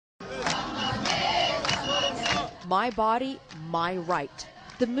My body, my right.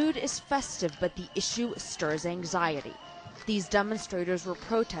 The mood is festive, but the issue stirs anxiety. These demonstrators were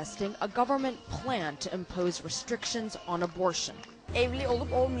protesting a government plan to impose restrictions on abortion.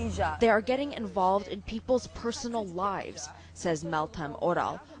 They are getting involved in people's personal lives, says Meltem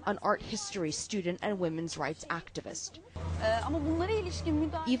Oral, an art history student and women's rights activist.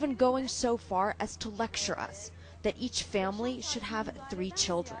 Even going so far as to lecture us that each family should have 3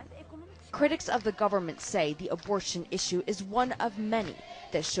 children. Critics of the government say the abortion issue is one of many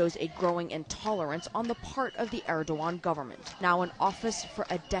that shows a growing intolerance on the part of the Erdogan government, now in office for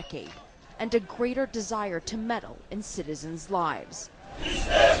a decade, and a greater desire to meddle in citizens' lives.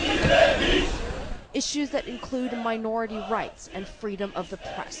 Issues that include minority rights and freedom of the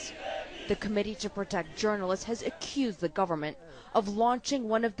press. The Committee to Protect Journalists has accused the government of launching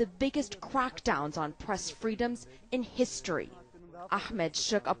one of the biggest crackdowns on press freedoms in history. Ahmed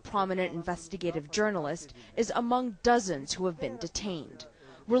Shuk, a prominent investigative journalist, is among dozens who have been detained.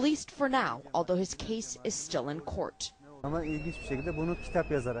 Released for now, although his case is still in court.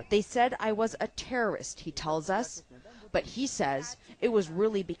 They said I was a terrorist, he tells us, but he says it was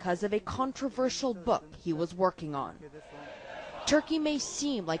really because of a controversial book he was working on. Turkey may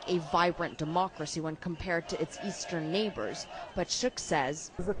seem like a vibrant democracy when compared to its eastern neighbors, but Shuk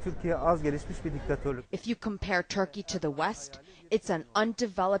says if you compare Turkey to the West, it's an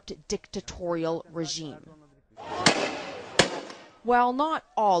undeveloped dictatorial regime. While not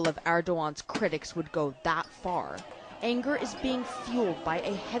all of Erdogan's critics would go that far, anger is being fueled by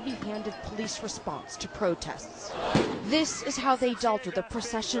a heavy-handed police response to protests. This is how they dealt with a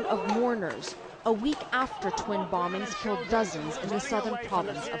procession of mourners a week after twin bombings killed dozens in the southern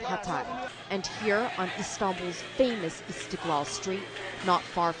province of Hatay. And here on Istanbul's famous Istiklal Street, not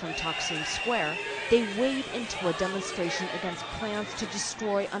far from Taksim Square, they wade into a demonstration against plans to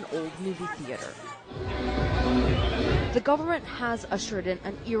destroy an old movie theater. The government has ushered in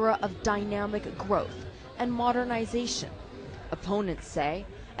an era of dynamic growth and modernization, opponents say,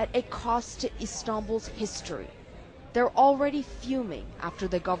 at a cost to Istanbul's history. They're already fuming after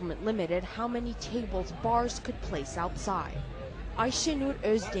the government limited how many tables bars could place outside. Ayşenur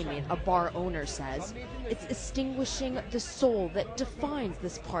Özdemir, a bar owner, says it's extinguishing the soul that defines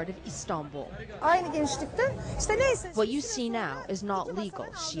this part of Istanbul. What you see now is not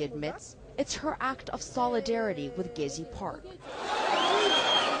legal, she admits. It's her act of solidarity with Gezi Park.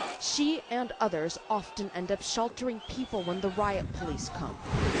 She and others often end up sheltering people when the riot police come.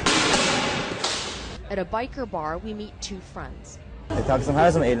 At a biker bar, we meet 2 friends.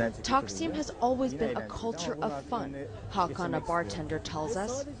 Taksim has always been a culture of fun, Hakan, a bartender, tells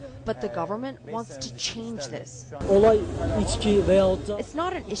us, but the government wants to change this. It's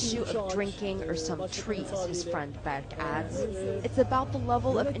not an issue of drinking or some trees, his friend Berk adds. It's about the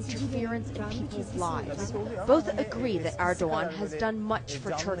level of interference in people's lives. Both agree that Erdogan has done much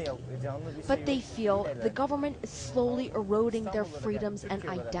for Turkey, but they feel the government is slowly eroding their freedoms and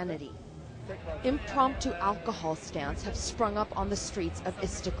identity. Impromptu alcohol stands have sprung up on the streets of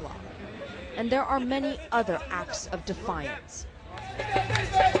Istiklal, and there are many other acts of defiance.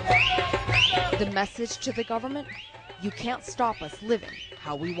 The message to the government? You can't stop us living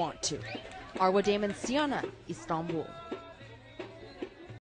how we want to. Arwa Damon, Siana, Istanbul.